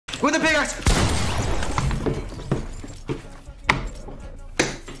With a pickaxe!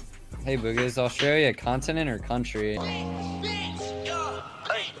 Hey Boogie, is Australia a continent or country?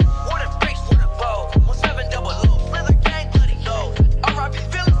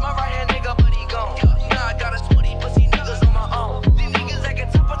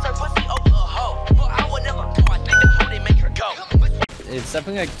 It's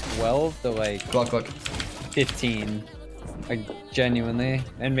definitely like 12 to like Look. 15. Like genuinely.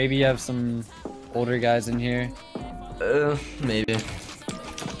 And maybe you have some older guys in here. Maybe.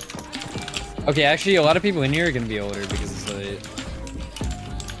 Okay, actually a lot of people in here are gonna be older because it's late.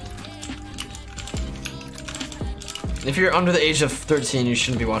 If you're under the age of 13, you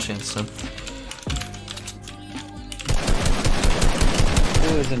shouldn't be watching this, so.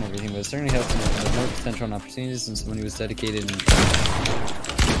 It isn't everything, but it certainly helps them with more potential and opportunities than someone who was dedicated and...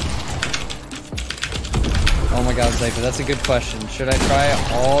 Oh my god, Zypher, that's a good question. Should I try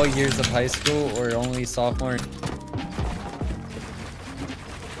all years of high school or only sophomore?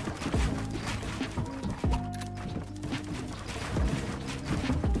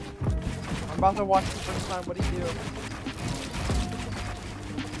 I'm about to watch the first time. What do you do?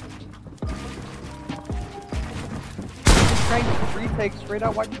 Trying to retake straight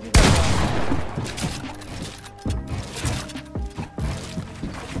out. Why'd you do that?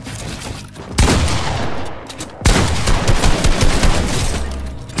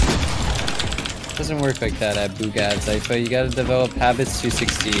 Doesn't work like that at Bugad, Zypher. You gotta develop habits to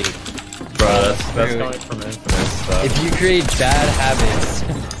succeed. Bro, that's coming from Infamous stuff. If you create bad habits,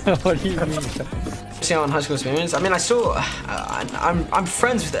 what do you mean? See, on high school experience, I mean, I'm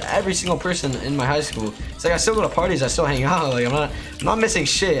friends with every single person in my high school. It's like I still go to parties, I still hang out. Like I'm not missing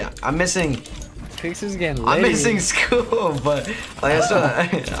shit. I'm missing school, but like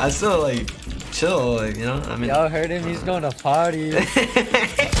I still like chill. Like, you know, I mean. Y'all heard him? He's going to parties.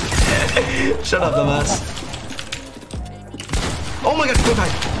 Shut up, dumbass. Oh my god, go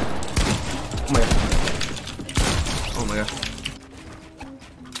back. Oh my god. Oh my god.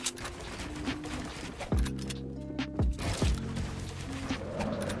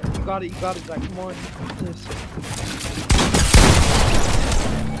 You got it, Zach. Come on, you got this.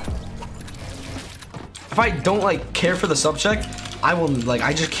 If I don't like care for the subject, I will like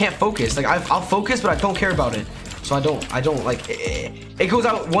I just can't focus. Like I'll focus, but I don't care about it. So I don't like it goes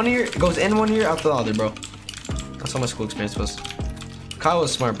out one ear, it goes in one ear, out the other, bro. That's how my school experience was. Kyle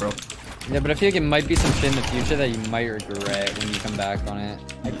was smart, bro. Yeah, but I feel like it might be some shit in the future that you might regret when you come back on it.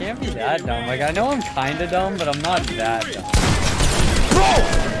 I can't be that dumb. Like, I know I'm kinda dumb, but I'm not that dumb.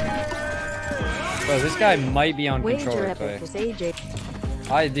 Bro, this guy might be on control real quick.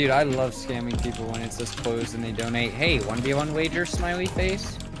 Dude, I love scamming people when it's this closed and they donate. Hey, wanna be on wager, smiley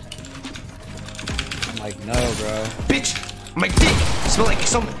face? I'm like, no, bro. Bitch! My dick! Smell like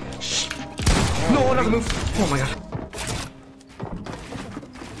some... No, another move! Oh my god.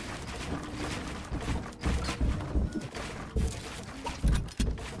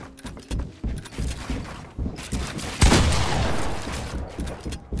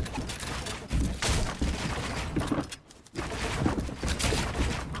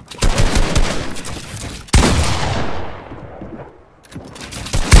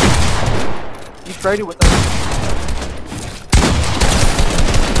 You traded with us.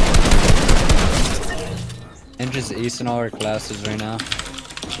 I'm just acing all our classes right now.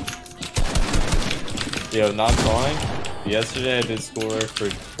 Yo, not calling. Yesterday I did schoolwork for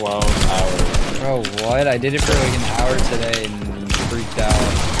 12 hours. Bro, what? I did it for like an hour today and freaked out.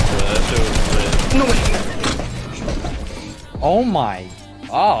 Bro, that shit was lit. No way! Oh my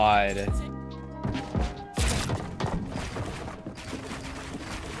god.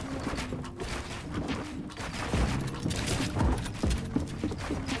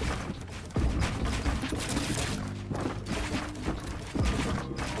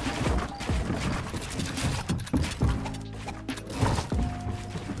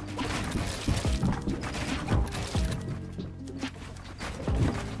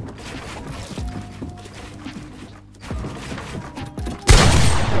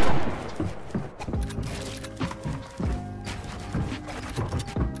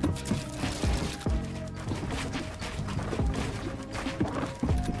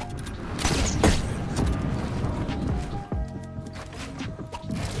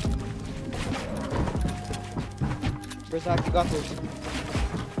 Zach, you got this.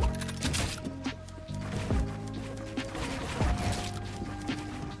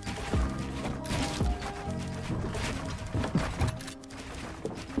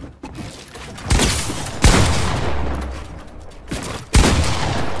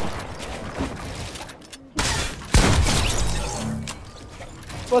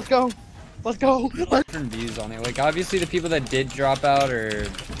 Let's go. Let's go. Different views on it. Like, obviously, the people that did drop out or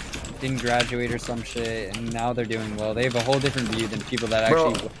didn't graduate or some shit, and now they're doing well. They have a whole different view than people that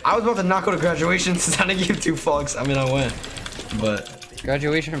actually. Bro, I was about to not go to graduation since I didn't give two fucks. I mean, I went, but.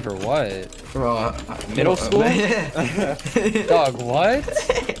 Graduation for what? Bro, middle school? Yeah. Dog, what?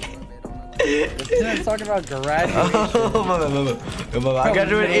 I'm talking about graduation. Oh, my. I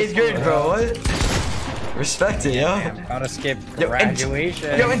graduated 8th grade, bro. What? Respect it, yo. I'm about to skip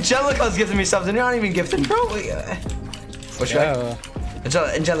graduation. Yo, Angelica's gifting me something. You're not even gifting, bro. What's that?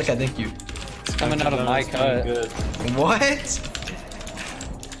 Angelica, thank you. It's coming out of my cut. Good. What?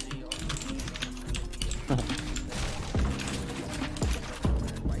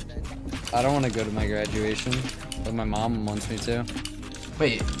 I don't want to go to my graduation, but my mom wants me to.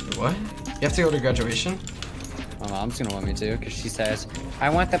 Wait, what? You have to go to graduation? My mom's gonna want me to, because she says, I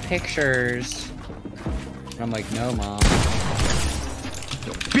want the pictures. And I'm like, no, mom.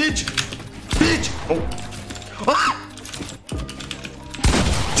 Yo, bitch! Bitch! Oh. Ah!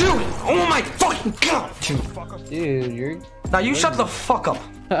 Dude! Oh my fucking god! Dude, you're... Now you shut the fuck up.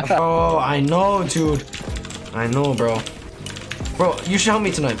 Oh, I know, dude. I know, bro. Bro, you should help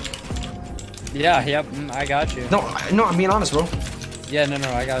me tonight. Yeah, yep, I got you. No, I'm being honest, bro. Yeah, no,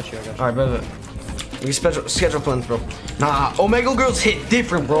 I got you. Alright, brother. We schedule plans, bro. Nah, Omega Girls hit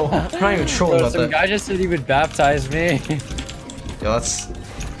different, bro. I'm not even trolling about some that. guy just said he would baptize me. Yo, that's...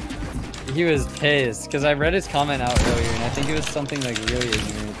 He was pissed, because I read his comment out earlier, and I think it was something, like, really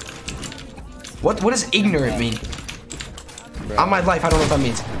ignorant. What does ignorant mean? Bro. On my life, I don't know what that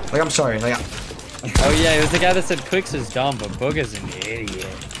means. Like, I'm sorry. Like, Oh, yeah, it was the guy that said Clix is dumb, but Booga's an idiot.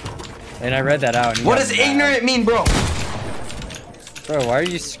 And I read that out. And what does ignorant mean, bro? Bro, why are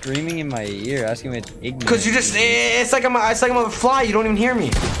you screaming in my ear, asking me what ignorant? Because you just, it's like I'm a fly. You don't even hear me.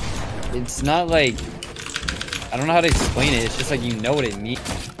 It's not like, I don't know how to explain it. It's just like you know what it means.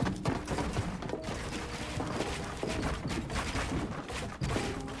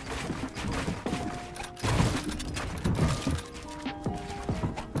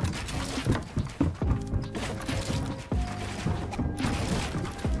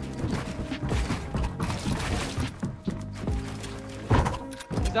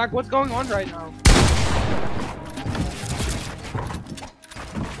 Zach, what's going on right now?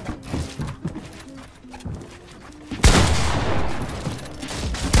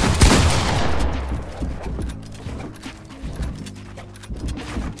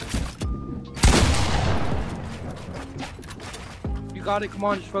 You got it. Come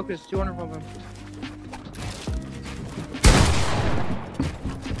on, just focus. 200 from him.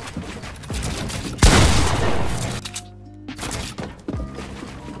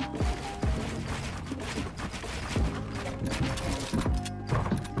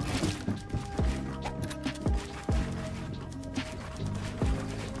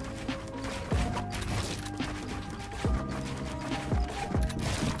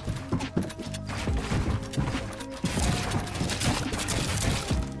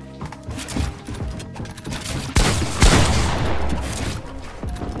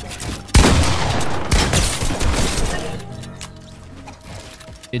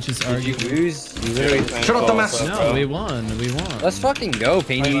 It's just Did you arguing. lose? You literally... Shut up, dumbass. No, we won. We won. Let's fucking go,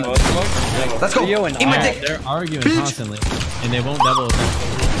 Painty. Let's go. Rio and Eat my I. dick. They're arguing Bitch. constantly, and they won't double.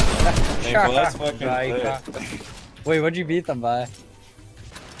 Hey, well, that's fucking sick. Wait, what'd you beat them by?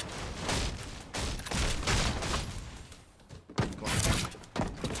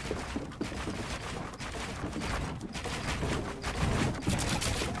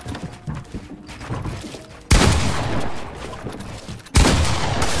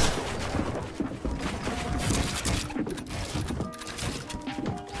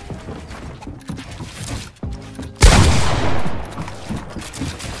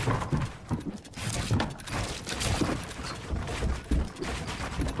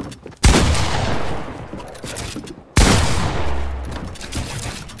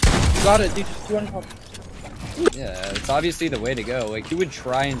 Got it, dude. Just 200 from him. Yeah, it's obviously the way to go. Like, who would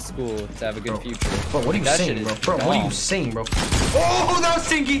try in school to have a good future? Bro, what are you That saying, shit bro? is Bro, what are you dumb. saying, bro? Oh, that was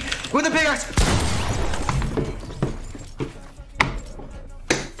stinky with the pickaxe.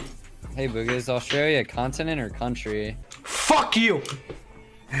 Hey, Booga, is Australia a continent or country? Fuck you.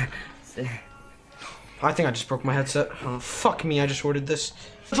 I think I just broke my headset. Fuck me, I just ordered this.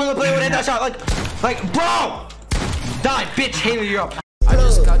 That's when I play with that shot. Like, bro! Die, bitch, Haley, you're up. I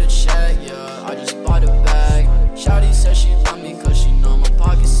just got a check, yeah, I just bought a bag. Shawty said she